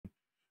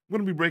I'm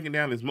going to be breaking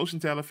down this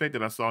motion tile effect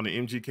that I saw in the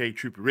MGK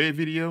Trippy Red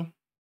video.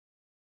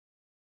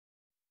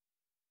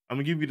 I'm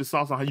going to give you the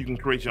sauce on how you can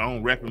create your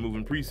own rapid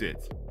moving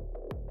presets.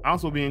 I'll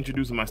also be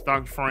introducing my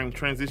stock frame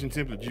transition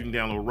template you can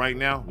download right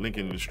now, link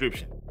in the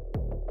description.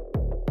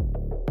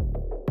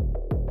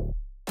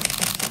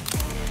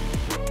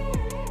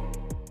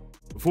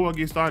 Before I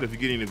get started, if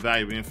you're getting any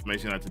valuable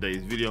information out of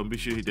today's video, be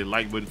sure to hit that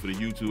like button for the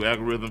YouTube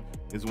algorithm.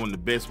 It's one of the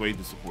best ways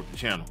to support the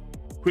channel.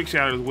 Quick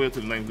shout out as well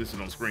to the names listed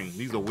on screen.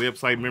 These are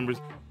website members.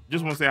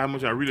 Just want to say how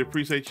much I really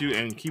appreciate you,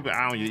 and keep an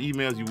eye on your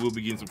emails. You will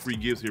be getting some free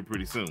gifts here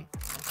pretty soon.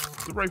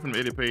 So right from the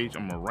edit page,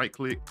 I'm gonna right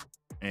click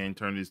and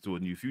turn this to a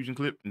new Fusion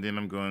clip, and then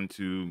I'm going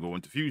to go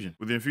into Fusion.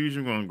 Within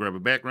Fusion, I'm going to grab a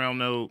background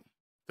node,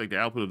 take the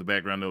output of the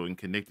background node and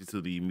connect it to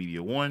the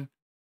media one.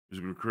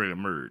 Just going to create a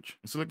merge.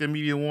 Select that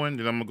media one,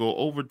 then I'm gonna go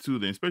over to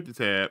the inspector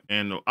tab,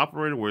 and the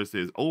operator where it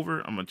says over,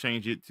 I'm gonna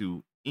change it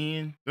to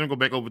in. Then I'll go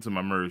back over to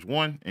my merge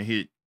one and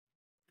hit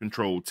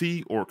Control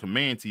T or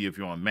Command T if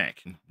you're on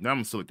Mac. Now I'm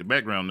gonna select the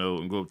background node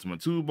and go over to my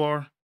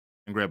toolbar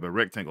and grab a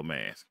rectangle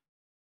mask.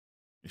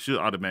 It should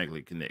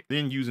automatically connect.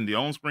 Then using the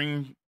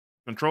on-screen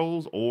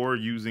controls or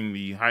using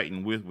the height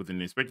and width within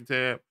the inspector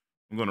tab,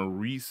 I'm gonna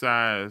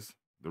resize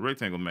the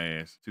rectangle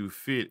mask to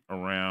fit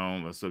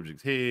around the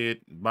subject's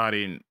head,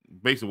 body, and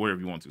basically wherever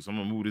you want to. So I'm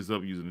gonna move this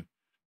up using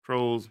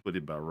controls, put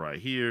it about right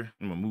here.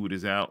 I'm gonna move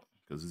this out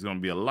because there's gonna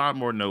be a lot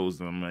more nodes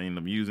that I'm gonna end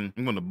up using.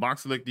 I'm gonna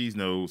box select these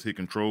nodes, hit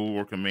Control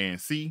or Command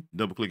C,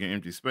 double click an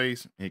empty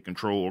space, hit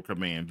Control or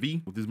Command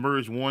V. With this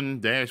merge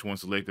 1-1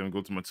 selected, I'm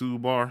gonna go to my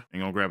toolbar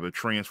and gonna grab a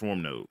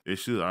transform node. It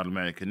should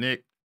automatically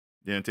connect.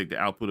 Then take the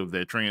output of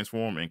that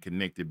transform and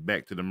connect it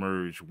back to the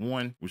merge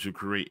one, which will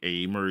create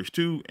a merge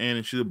two, and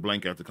it should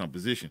blank out the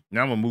composition.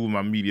 Now I'm gonna move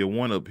my media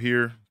one up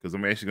here because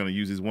I'm actually gonna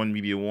use this one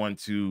media one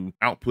to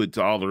output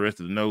to all the rest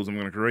of the nodes I'm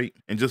gonna create.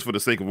 And just for the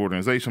sake of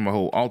organization, I'm gonna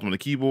hold Alt on the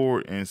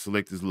keyboard and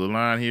select this little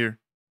line here.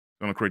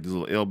 I'm gonna create this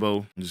little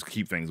elbow and just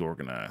keep things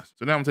organized.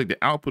 So now I'm gonna take the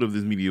output of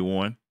this media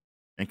one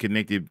and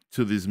connect it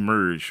to this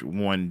merge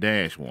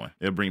 1-1.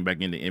 It'll bring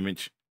back in the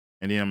image.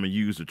 And then I'm gonna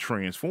use the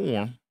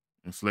transform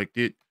and select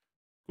it.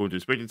 Go to the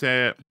inspector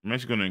tab. I'm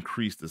actually going to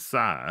increasing the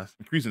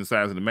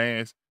size of the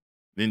mask.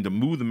 Then to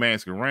move the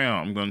mask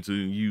around, I'm going to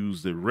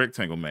use the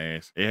rectangle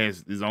mask. It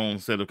has its own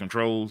set of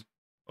controls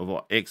of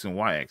our X and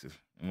Y axis.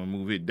 I'm going to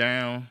move it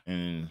down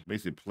and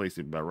basically place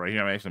it about right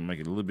here. I'm actually make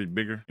it a little bit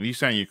bigger. And each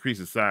time you increase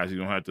the size,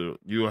 you'll have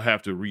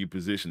to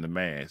reposition the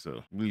mask.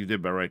 So leave that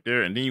about right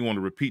there. And then you want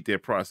to repeat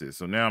that process.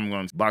 So now I'm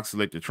going to box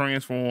select the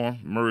transform,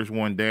 merge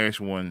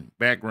 1-1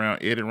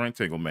 background, edit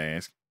rectangle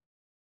mask.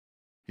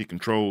 Hit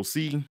Control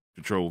C,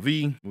 Control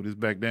V, move this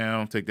back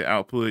down, take the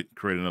output,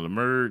 create another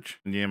merge,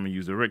 and then I'm gonna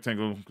use the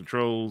rectangle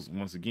controls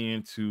once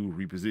again to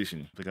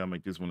reposition. I think I'll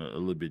make this one a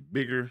little bit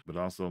bigger, but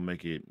also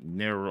make it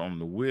narrower on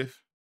the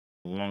width,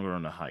 longer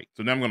on the height.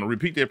 So now I'm gonna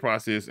repeat that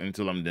process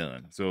until I'm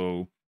done.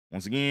 So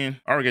once again,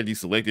 I already got these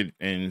selected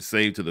and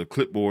saved to the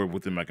clipboard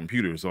within my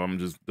computer. So I'm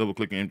just double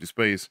clicking empty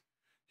space,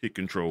 hit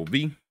Control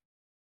V,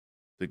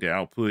 take the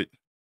output,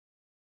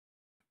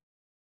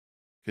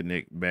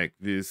 connect back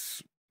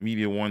this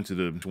media one to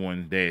the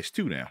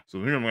 1-2 now.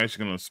 So here I'm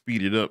actually gonna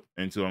speed it up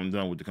until I'm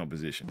done with the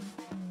composition.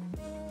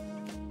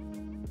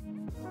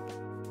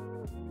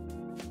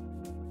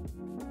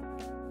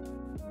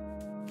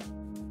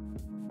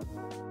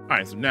 All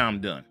right, so now I'm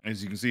done.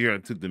 As you can see here, I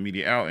took the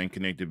media out and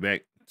connected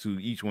back to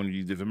each one of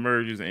these different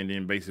merges and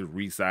then basically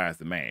resize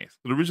the mask.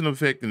 So the original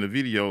effect in the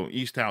video,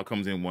 each tile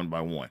comes in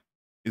 1-1.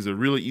 It's a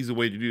really easy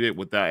way to do that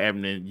without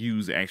having to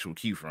use actual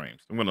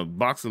keyframes. I'm gonna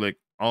box select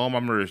all my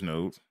merge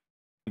nodes,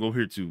 go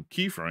here to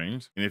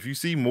keyframes, and if you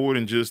see more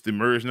than just the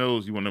merge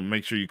nodes, you want to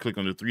make sure you click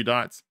on the 3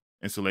 dots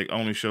and select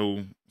only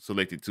show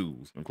selected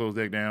tools. I'm close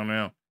that down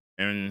now,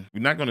 and we're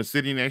not going to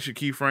set any extra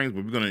keyframes,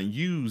 but we're going to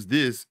use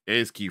this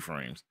as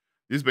keyframes.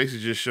 This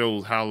basically just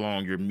shows how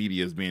long your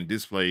media is being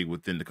displayed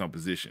within the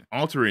composition.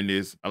 Altering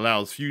this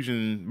allows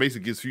Fusion,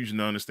 basically gives Fusion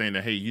to understand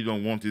that, hey, you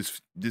don't want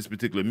this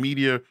particular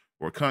media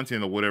or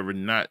content or whatever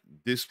not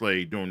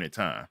displayed during that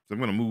time. So I'm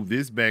going to move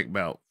this back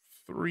about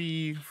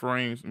 3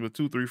 frames, with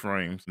 2-3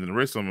 frames, and then the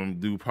rest of them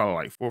do probably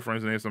like 4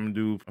 frames, and then I'm gonna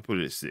do, I put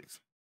it at 6.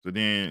 So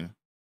then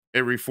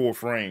every 4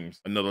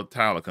 frames, another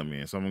tile will come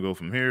in. So I'm gonna go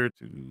from here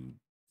to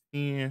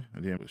 10,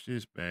 and then push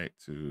this back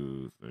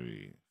to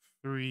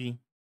 33.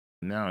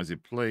 Now as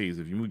it plays,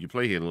 if you move your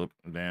playhead up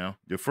and down,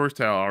 your first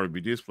tile already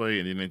be displayed,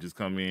 and then they just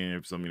come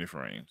in for so many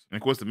frames. And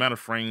of course, the amount of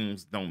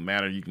frames don't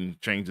matter. You can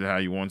change it how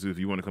you want to. If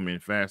you want to come in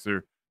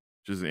faster,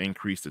 just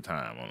increase the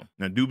time on them.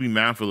 Now, do be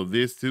mindful of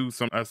this too.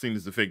 I've seen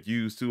this effect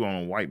used too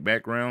on white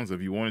backgrounds.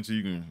 If you wanted to,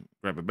 you can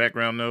grab a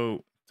background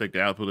node, take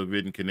the output of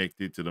it and connect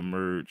it to the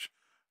merge.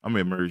 I'm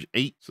gonna merge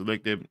 8,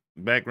 select that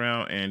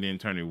background and then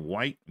turn it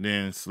white.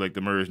 Then select the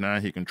merge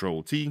 9, hit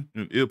Control T.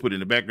 It'll put it in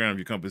the background of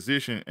your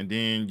composition. And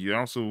then you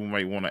also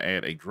might want to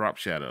add a drop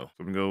shadow. So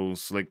I'm gonna go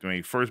select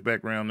my first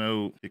background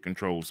node, hit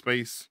Control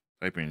space,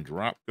 type in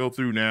drop. Go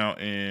through now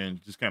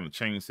and just kind of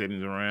change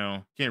settings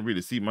around. Can't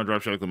really see my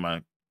drop shadow because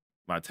my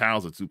my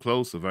tiles are too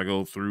close. So if I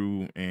go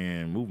through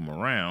and move them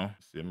around,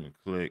 see, I'm gonna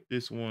collect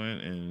this one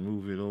and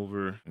move it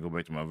over and go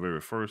back to my very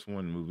first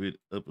one and move it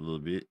up a little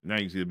bit. Now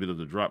you see a bit of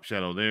the drop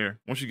shadow there.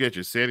 Once you get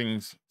your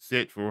settings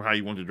set for how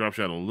you want the drop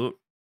shadow to look,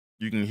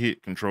 you can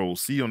hit Control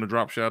C on the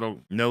drop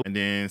shadow node and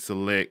then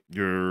select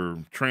your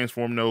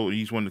transform node,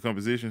 each one of the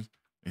compositions,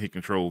 and hit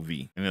Control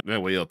V. And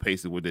that way it'll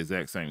paste it with the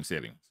exact same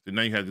settings. So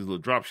now you have this little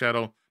drop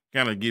shadow,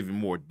 kind of give it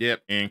more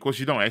depth. And of course,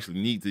 you don't actually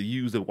need to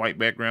use the white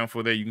background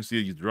for that. You can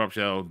still use drop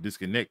shadow,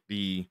 disconnect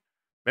the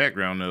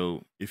background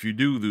node. If you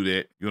do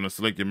that, you're gonna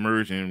select the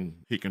merge and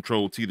hit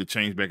Control T to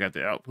change back out the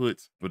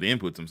outputs, or the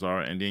inputs, I'm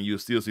sorry. And then you'll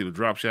still see the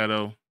drop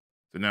shadow.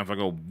 So now if I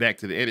go back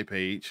to the edit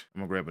page,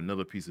 I'm gonna grab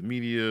another piece of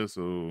media.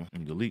 So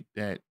I'm delete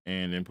that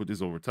and then put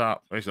this over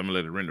top. Actually, I'm gonna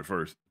let it render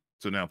first.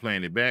 So now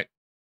playing it back.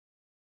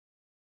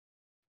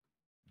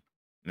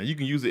 Now you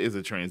can use it as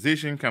a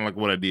transition, kind of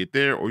like what I did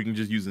there, or you can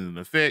just use it as an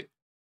effect,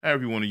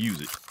 however you want to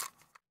use it.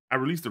 I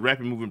released the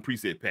rapid movement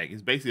preset pack.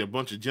 It's basically a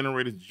bunch of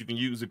generators that you can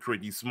use to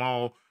create these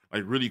small,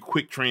 like really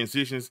quick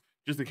transitions,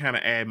 just to kind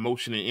of add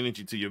motion and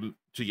energy to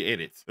your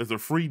edits. There's a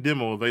free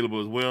demo available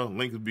as well.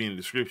 Link will be in the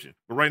description.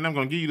 But right now I'm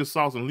gonna give you the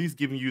sauce and at least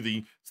giving you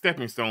the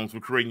stepping stones for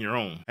creating your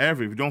own.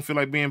 However, if you don't feel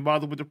like being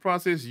bothered with the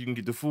process, you can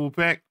get the full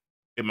pack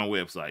at my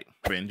website.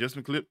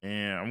 Adjustment clip,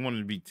 and I want it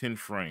to be 10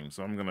 frames.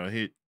 So I'm gonna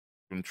hit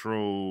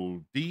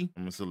Control D.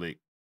 I'm gonna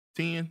select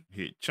 10,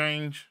 hit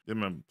change. Then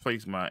I'm gonna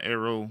place my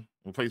arrow,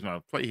 place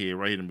my playhead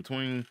right here in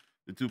between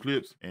the two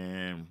clips,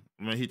 and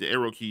I'm gonna hit the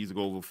arrow keys to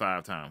go over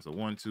 5 times. So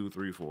 1, 2,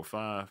 3, 4,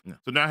 5.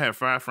 So now I have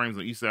 5 frames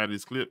on each side of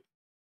this clip.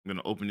 I'm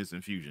gonna open this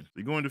in Fusion. So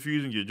you go into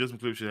Fusion, your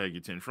adjustment clip should have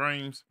your 10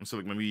 frames. I'm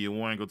select my media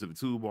 1, go to the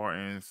toolbar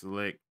and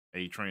select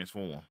a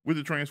transform. With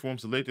the transform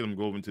selected, I'm gonna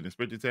go over into the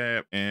inspector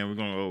tab, and we're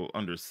gonna go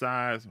under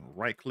size,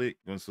 right click,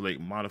 gonna select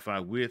modify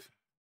width,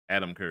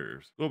 atom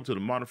curves. Go over to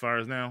the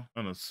modifiers now.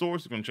 On the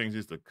source, we're gonna change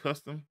this to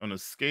custom. On the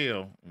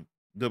scale,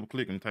 double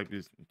click and type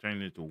this, and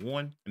change it to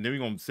 1. And then we're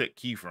gonna set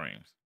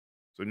keyframes.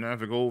 So now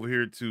if I go over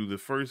here to the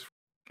first,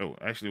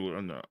 actually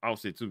on the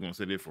offset too, we're gonna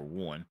set it for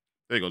 1.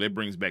 There you go, that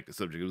brings back the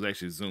subject. It was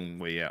actually zoomed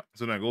way out.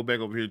 So now go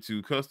back over here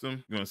to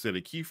custom. You're gonna set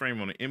a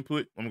keyframe on the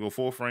input. I'm gonna go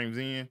 4 frames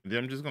in. And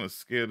then I'm just gonna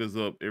scale this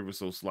up ever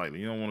so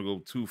slightly. You don't wanna go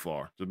too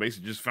far. So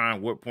basically just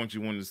find what point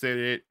you want to set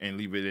it at and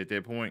leave it at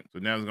that point. So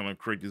now it's gonna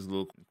create this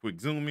little quick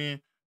zoom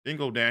in. Then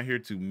go down here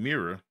to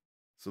mirror,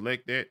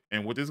 select that.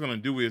 And what this is gonna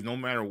do is no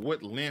matter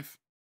what length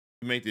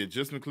you make the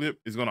adjustment clip,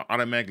 it's gonna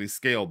automatically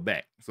scale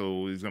back.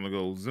 So it's gonna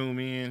go zoom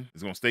in,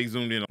 it's gonna stay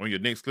zoomed in on your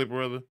next clip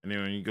rather. And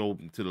then when you go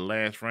to the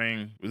last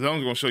frame, it's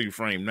only gonna show you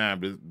frame 9,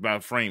 but by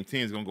frame 10,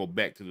 it's gonna go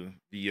back to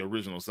the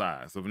original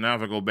size. So now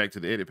if I go back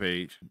to the edit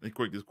page, and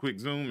click this quick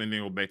zoom and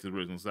then go back to the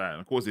original size. And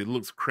of course it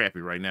looks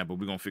crappy right now, but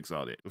we're gonna fix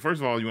all that. But first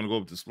of all, you wanna go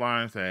over to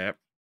Spline tab,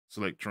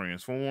 select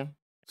transform,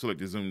 select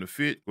the zoom to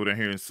fit, go down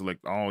here and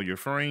select all your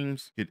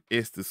frames, hit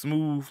S to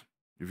smooth.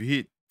 If you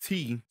hit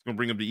T, it's gonna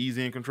bring up the ease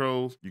in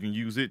controls. You can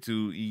use it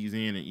to ease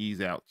in and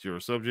ease out your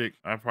subject.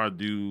 I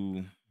probably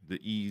do the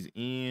ease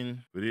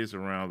in for this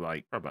around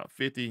like probably about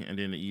 50, and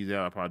then the ease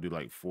out I probably do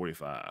like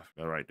 45.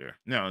 That right there.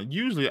 Now,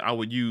 usually I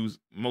would use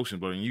motion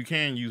blur, and you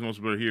can use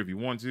motion blur here if you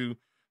want to,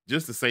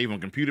 just to save on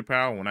computer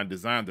power. When I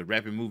designed the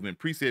rapid movement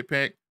preset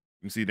pack,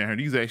 you can see down here,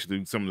 these are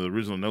actually some of the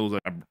original nodes.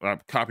 I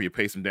copy and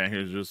paste them down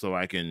here just so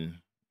I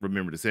can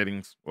remember the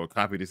settings or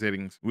copy the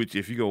settings, which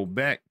if you go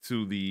back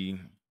to the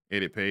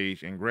edit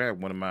page and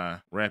grab one of my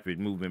rapid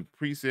movement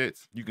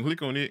presets, you can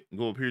click on it,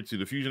 go up here to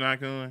the Fusion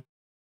icon,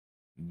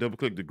 double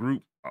click the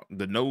group.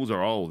 The nodes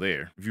are all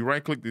there. If you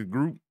right click the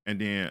group and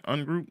then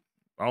ungroup,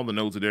 all the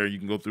nodes are there. You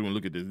can go through and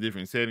look at the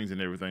different settings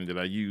and everything that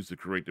I use to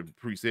create the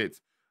presets.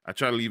 I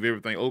try to leave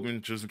everything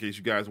open just in case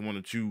you guys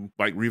want to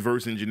like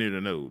reverse engineer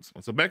the nodes.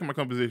 So back in my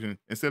composition,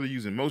 instead of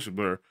using motion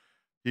blur,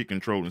 hit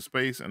Control and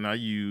space, and I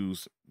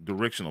use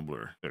directional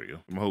blur. There you go.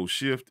 I'm gonna hold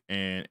Shift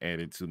and add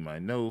it to my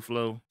node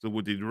flow. So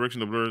with the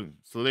directional blur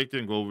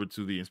selected, go over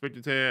to the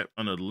inspector tab.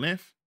 Under the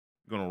length,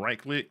 you're gonna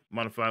right click,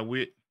 modify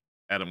width,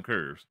 atom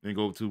curves. Then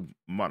go to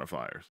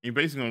modifiers. You're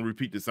basically gonna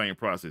repeat the same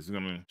process.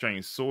 You're gonna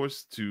change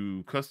source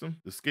to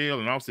custom. The scale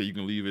and offset you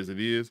can leave as it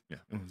is. Yeah.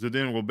 So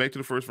then we'll go back to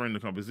the first frame of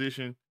the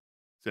composition,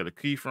 set a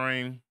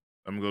keyframe.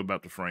 I'm gonna go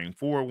about to frame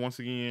 4 once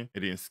again,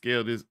 and then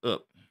scale this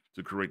up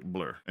to create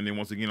blur. And then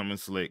once again, I'm gonna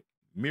select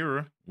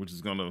mirror, which is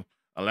gonna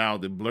allow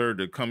the blur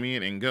to come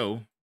in and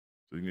go.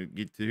 So you can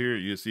get to here,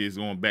 you'll see it's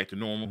going back to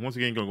normal. Once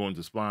again, you're gonna go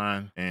into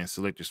spline and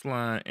select your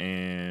spline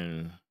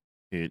and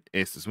hit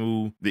S to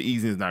smooth. The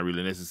easing is not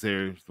really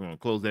necessary. So I'm gonna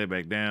close that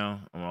back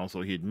down. I'm gonna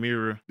also hit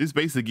mirror. This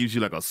basically gives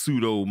you like a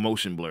pseudo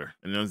motion blur,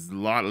 and there's a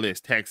lot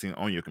less taxing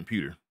on your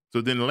computer.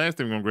 So then the last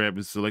thing we're gonna grab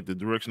is select the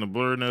directional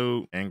blur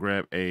node and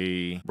grab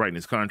a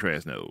brightness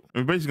contrast node.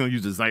 And we're basically gonna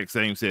use the exact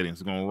same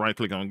settings. We're gonna right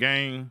click on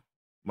gain,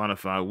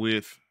 modify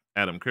width,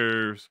 atom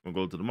curves. We'll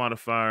go to the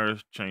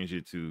modifiers, change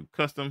it to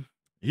custom.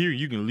 Here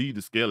you can leave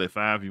the scale at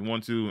 5 if you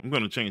want to. I'm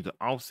gonna change the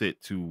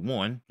offset to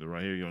 1. So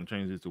right here, you're gonna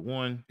change this to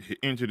 1. Hit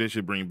enter, that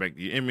should bring back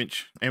the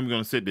image. And we're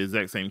gonna set the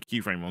exact same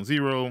keyframe on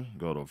 0.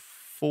 Go to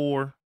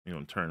 4. You're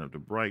gonna turn up the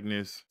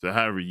brightness to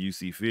however you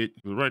see fit.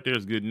 So right there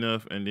is good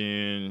enough. And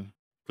then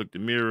click the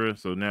mirror.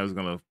 So now it's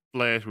gonna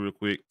flash real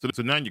quick.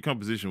 So now your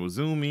composition will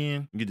zoom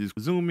in, get this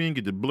zoom in,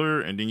 get the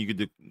blur, and then you get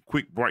the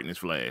quick brightness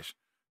flash.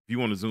 If you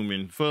want to zoom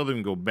in further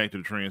and go back to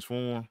the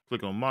transform,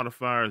 click on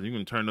modifiers. You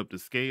can turn up the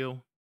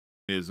scale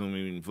and zoom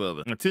in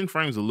further. Now 10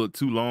 frames a little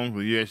too long, but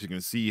you actually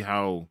can see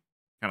how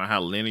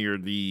how linear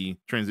the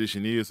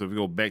transition is. So if we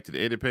go back to the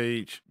edit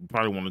page, you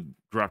probably want to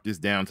drop this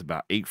down to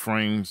about 8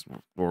 frames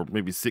or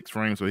maybe 6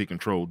 frames. So hit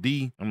Control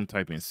D. I'm gonna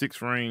type in 6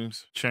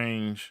 frames,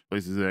 change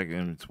places that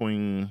in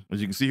between.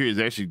 As you can see here, it's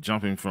actually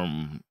jumping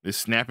from, it's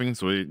snapping,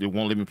 so it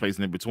won't let me place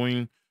in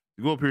between.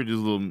 You go up here to this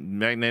little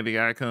magnetic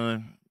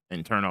icon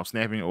and turn off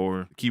snapping,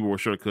 or the keyboard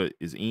shortcut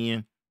is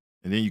in,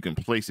 and then you can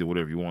place it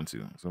whatever you want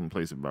to. So I'm gonna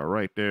place it about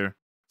right there.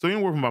 So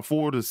anywhere from about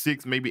 4 to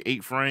 6, maybe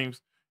 8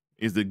 frames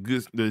is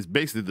is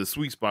basically the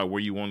sweet spot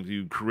where you want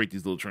to create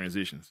these little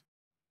transitions.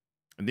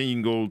 And then you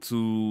can go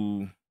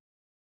to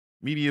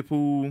media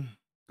pool,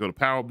 go to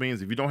power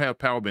bins. If you don't have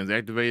power bins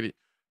activated,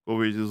 go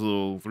over to this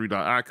little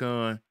 3-dot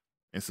icon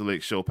and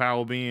select show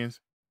power bins.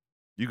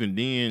 You can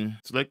then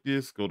select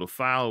this, go to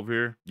file over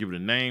here, give it a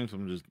name. So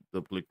I'm just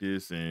double click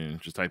this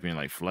and just type in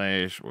like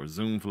flash or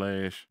zoom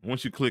flash.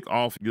 Once you click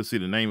off, you'll see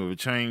the name of it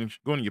change.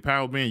 Go into your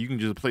power bin, you can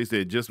just place the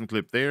adjustment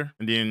clip there.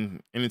 And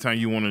then anytime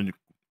you want to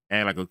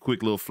add like a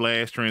quick little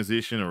flash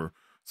transition or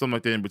something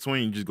like that in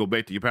between, you just go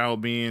back to your power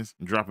bins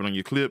and drop it on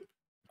your clip.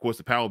 Of course,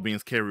 the power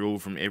bins carry over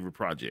from every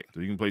project. So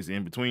you can place it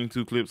in between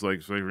 2 clips,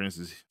 like say for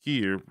instance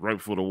here, right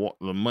before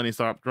the money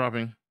stops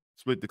dropping,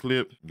 split the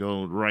clip,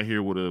 go right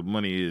here where the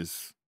money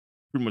is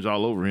pretty much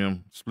all over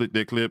him, split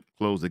that clip,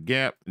 close the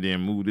gap,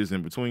 then move this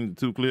in between the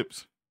 2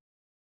 clips.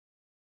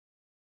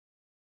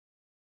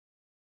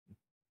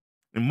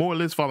 And more or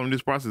less following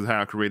this process is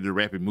how I created a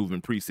rapid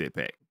movement preset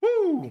pack.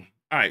 Woo!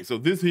 All right, so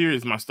this here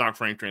is my stock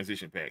frame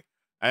transition pack.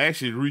 I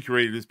actually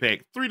recreated this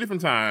pack 3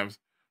 different times.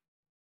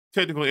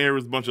 Technical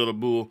errors, a bunch of other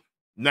bull.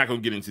 Not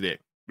gonna get into that.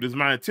 But it's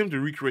my attempt to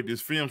recreate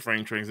this film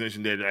frame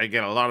transition that I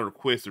got a lot of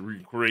requests to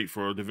recreate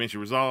for Davinci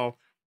Resolve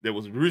that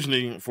was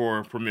originally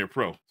for Premiere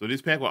Pro. So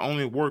this pack will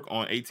only work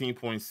on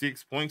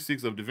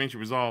 18.6.6 of Davinci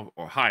Resolve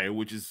or higher,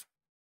 which is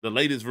the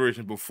latest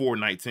version before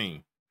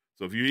 19.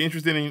 So if you're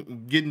interested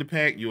in getting the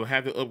pack, you'll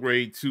have to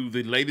upgrade to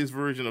the latest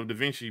version of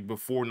Davinci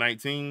before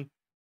 19.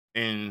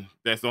 And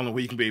that's the only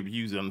way you can be able to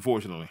use it,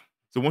 unfortunately.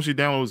 So once your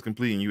download is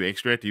complete and you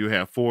extract it, you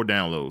have 4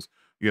 downloads.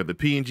 You have the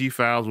PNG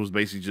files, which is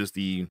basically just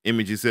the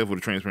image itself with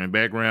a transparent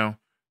background.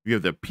 You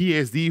have the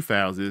PSD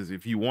files, is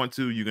if you want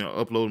to, you can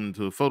upload them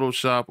to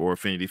Photoshop or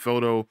Affinity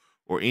Photo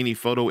or any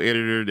photo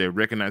editor that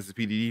recognizes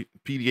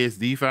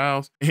PSD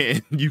files.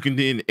 And you can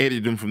then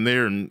edit them from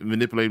there and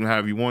manipulate them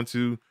however you want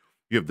to.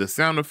 You have the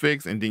sound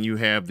effects, and then you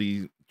have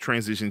the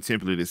transition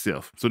template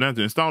itself. So now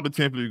to install the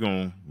template, you're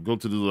gonna go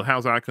to the little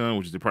house icon,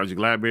 which is the project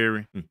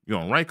library. You're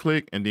gonna right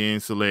click and then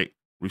select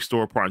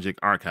Restore Project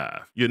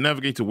Archive. You'll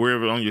navigate to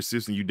wherever on your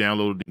system you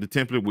downloaded the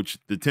template, which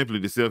the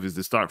template itself is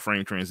the stock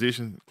frame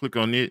transition. Click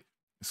on it,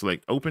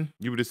 select open,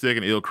 give it a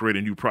second, it'll create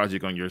a new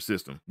project on your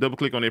system. Double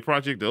click on that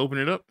project to open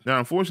it up. Now,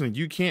 unfortunately,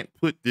 you can't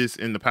put this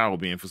in the power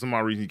bin. For some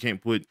odd reason, you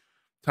can't put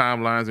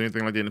timelines or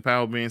anything like that in the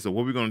power bin. So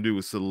what we're gonna do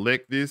is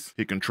select this,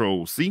 hit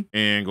Control C,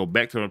 and go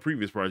back to our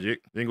previous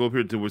project. Then go up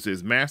here to where it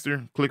says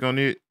master, click on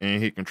it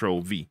and hit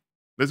Control V.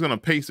 That's gonna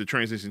paste the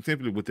transition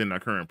template within our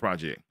current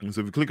project. And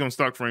so if you click on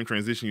stock frame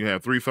transition, you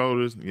have 3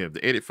 folders. You have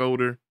the edit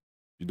folder.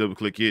 You double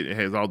click it, it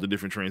has all the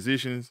different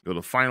transitions. Go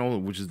to final,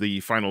 which is the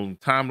final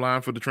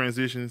timeline for the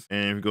transitions.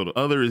 And if you go to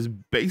other, is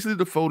basically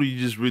the folder you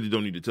just really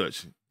don't need to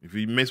touch. If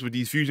you mess with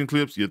these fusion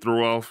clips, you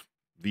throw off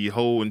the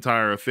whole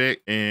entire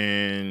effect.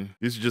 And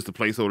this is just a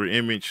placeholder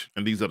image.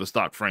 And these are the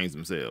stock frames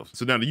themselves.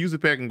 So now the user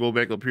pack can go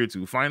back up here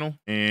to final,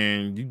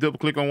 and you double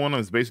click on one of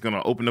them. It's basically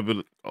gonna open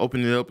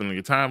it up in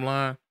your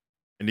timeline.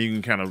 And then you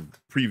can kind of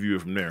preview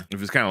it from there. If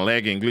it's kind of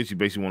laggy and glitchy, you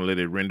basically want to let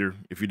it render.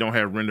 If you don't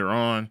have render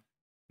on,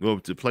 go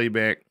up to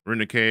playback,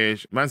 render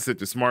cache. Mine's set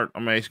to smart.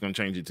 I'm actually going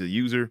to change it to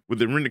user. With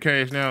the render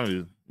cache now,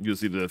 you'll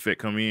see the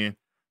effect come in.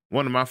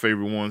 One of my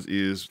favorite ones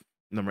is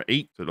number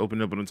 8. So it'll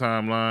open up on the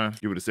timeline,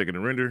 give it a second to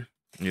render,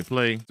 and you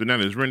play. So now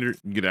that it's rendered,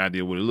 you get an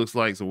idea what it looks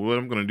like. So what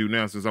I'm going to do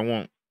now, since I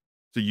want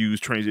to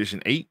use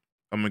transition 8,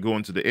 I'm going to go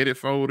into the edit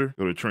folder,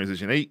 go to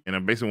transition 8, and I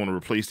basically want to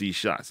replace these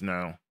shots.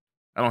 Now,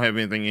 I don't have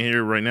anything in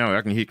here right now.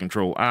 I can hit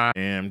Control I,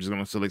 and I'm just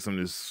going to select some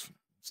of this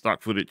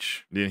stock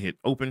footage, then hit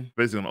open.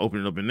 Basically, I'm going to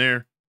open it up in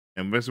there.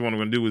 And basically what I'm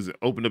going to do is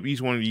open up each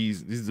one of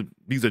these.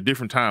 These are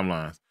different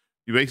timelines.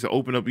 You basically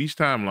open up each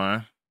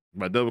timeline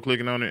by double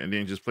clicking on it and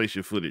then just place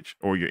your footage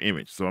or your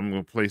image. So I'm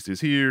going to place this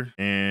here,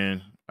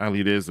 and I'll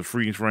leave it as the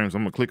freeze frame. So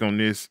I'm going to click on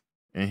this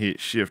and hit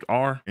Shift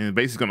R, and it's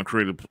basically going to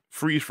create a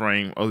freeze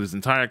frame of this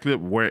entire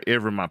clip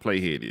wherever my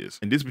playhead is.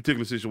 In this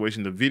particular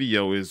situation, the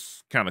video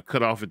is kind of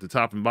cut off at the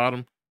top and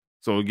bottom.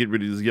 So get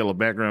rid of this yellow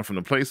background from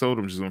the placeholder.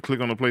 I'm just gonna click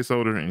on the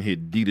placeholder and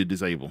hit D to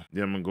disable.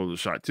 Then I'm gonna go to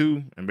shot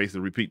 2 and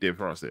basically repeat that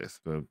process.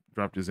 So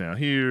drop this down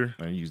here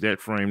and use that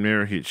frame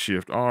there, hit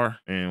Shift R.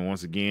 And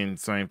once again,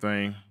 same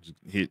thing, just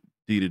hit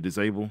D to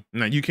disable.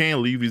 Now you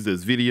can leave these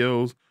as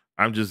videos,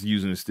 I'm just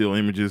using still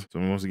images. So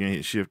once again,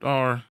 hit Shift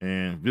R,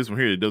 and this one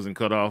here, it doesn't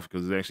cut off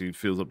because it actually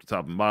fills up the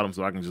top and bottom,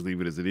 so I can just leave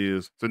it as it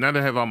is. So now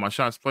that I have all my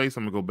shots placed,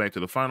 I'm gonna go back to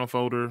the final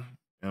folder, and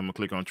I'm gonna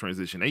click on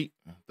transition 8,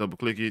 double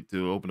click it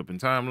to open up in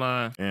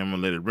timeline, and I'm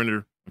gonna let it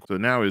render. So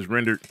now it's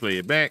rendered, play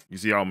it back. You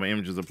see all my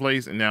images are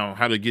placed. And now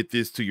how to get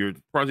this to your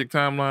project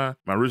timeline.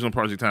 My original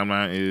project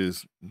timeline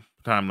is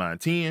timeline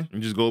 10.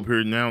 And just go up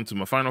here now to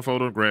my final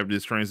folder, grab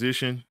this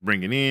transition,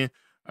 bring it in.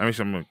 I'm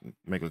gonna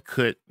make a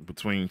cut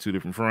between 2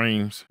 different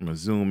frames. I'm gonna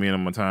zoom in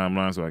on my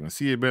timeline so I can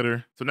see it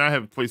better. So now I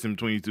have it placed in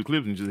between these 2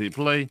 clips and just hit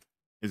play.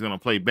 It's gonna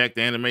play back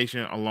the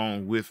animation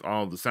along with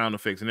all the sound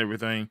effects and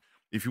everything.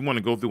 If you want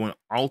to go through and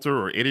alter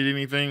or edit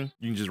anything,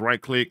 you can just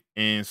right click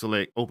and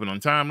select open on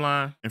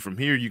timeline. And from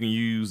here, you can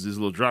use this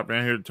little drop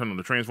down here to turn on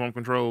the transform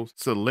controls,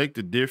 select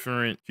the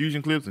different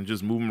fusion clips and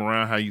just move them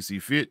around how you see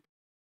fit.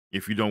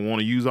 If you don't want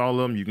to use all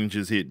of them, you can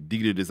just hit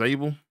D to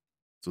disable.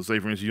 So say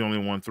for instance, you only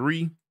want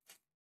 3.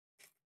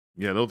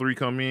 Yeah, those 3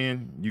 come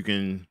in. You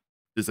can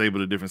disable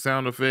the different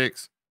sound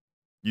effects.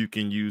 You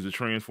can use the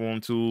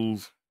transform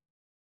tools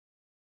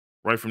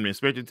right from the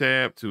inspector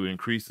tab to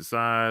increase the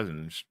size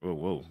and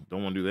whoa,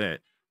 don't want to do that.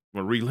 I'm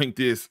gonna relink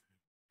this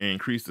and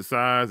increase the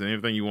size and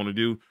everything you want to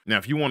do. Now,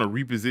 if you want to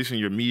reposition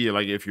your media,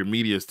 like if your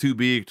media is too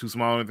big, too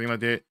small, anything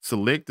like that,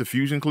 select the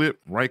fusion clip,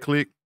 right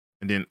click,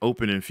 and then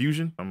open in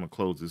Fusion. I'm gonna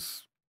close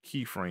this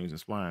keyframes and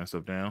spline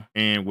stuff down.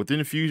 And within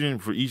the Fusion,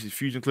 for each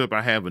Fusion clip,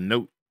 I have a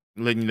note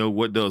letting you know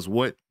what does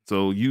what.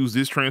 So use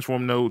this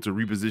transform node to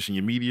reposition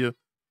your media.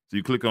 So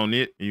you click on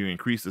it and you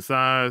increase the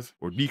size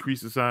or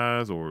decrease the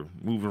size or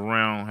move it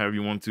around however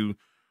you want to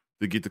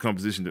get the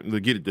composition, to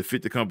get it to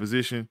fit the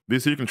composition.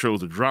 This here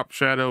controls the drop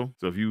shadow.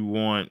 So if you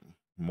want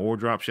more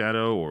drop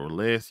shadow or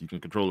less, you can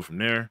control it from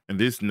there. And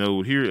this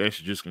node here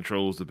actually just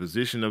controls the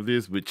position of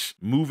this, which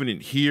moving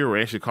it here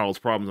will actually cause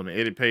problems on the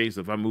edit page.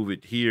 So if I move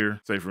it here,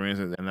 say for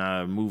instance, and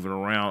I move it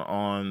around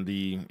on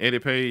the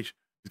edit page,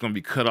 it's going to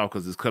be cut off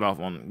because it's cut off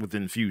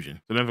within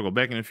Fusion. So then if I go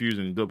back into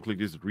Fusion and double click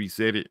this to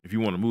reset it, if you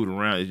want to move it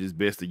around, it's just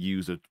best to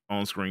use the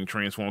on-screen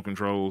transform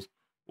controls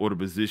or the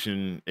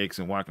position X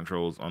and Y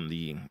controls on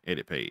the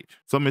edit page.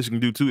 Something else you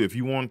can do too, if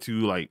you want to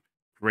like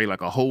create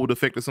like a hold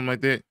effect or something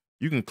like that,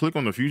 you can click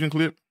on the Fusion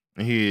clip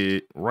and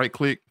hit right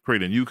click,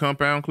 create a new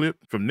compound clip.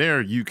 From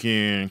there, you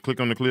can click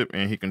on the clip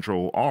and hit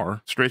Control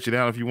R, stretch it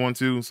out if you want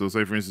to. So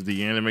say for instance,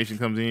 the animation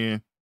comes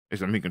in,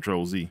 actually I'm hitting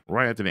Control Z.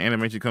 Right after the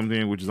animation comes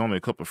in, which is only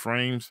a couple of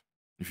frames,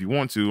 if you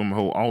want to, I'm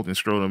gonna hold Alt and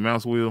scroll the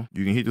mouse wheel.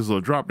 You can hit this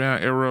little drop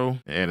down arrow,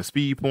 add a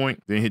speed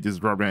point, then hit this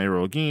drop down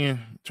arrow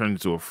again, turn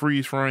it to a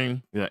freeze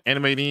frame. It'll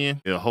animate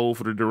in, it'll hold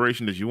for the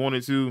duration that you want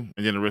it to,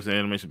 and then the rest of the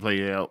animation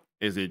play out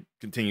as it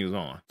continues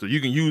on. So you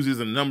can use this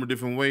in a number of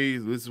different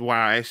ways. This is why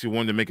I actually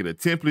wanted to make it a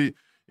template.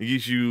 It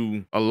gives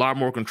you a lot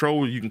more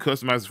control. You can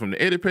customize it from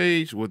the edit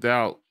page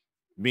without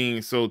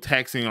being so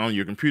taxing on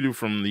your computer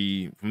from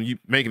you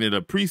making it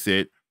a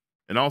preset.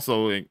 And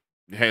also it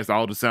has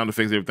all the sound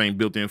effects, everything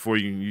built in for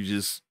you. You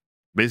just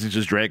basically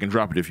just drag and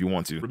drop it if you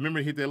want to. Remember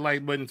to hit that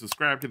like button,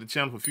 subscribe to the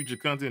channel for future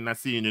content, and I'll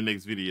see you in the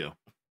next video.